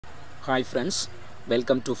Hi friends,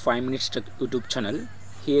 welcome to 5 Minutes Tech YouTube channel.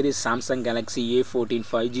 Here is Samsung Galaxy A14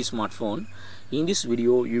 5G smartphone. In this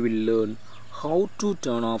video, you will learn how to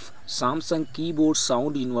turn off Samsung keyboard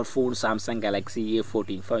sound in your phone Samsung Galaxy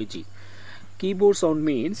A14 5G. Keyboard sound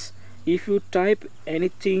means if you type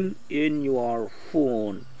anything in your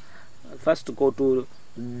phone, first go to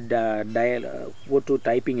go to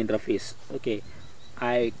typing interface. Okay,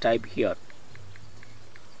 I type here.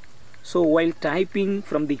 So while typing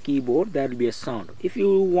from the keyboard, there will be a sound. If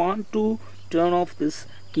you want to turn off this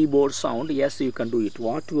keyboard sound, yes, you can do it.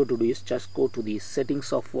 What you have to do is just go to the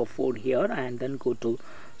settings of your phone here and then go to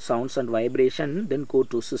sounds and vibration, then go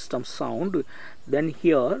to system sound. Then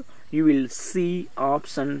here you will see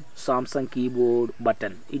option Samsung keyboard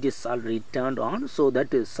button. It is already turned on, so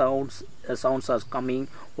that is sounds are coming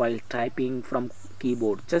while typing from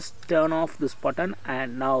keyboard. Just turn off this button,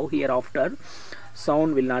 and now hereafter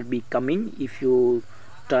sound will not be coming if you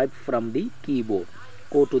type from the keyboard.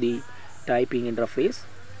 Go to the typing interface.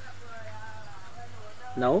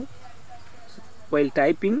 Now while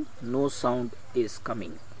typing, no sound is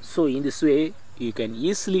coming. So in this way you can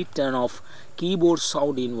easily turn off keyboard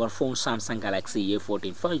sound in your phone Samsung Galaxy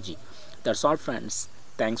A14 5G. That's all friends.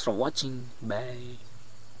 Thanks for watching. Bye.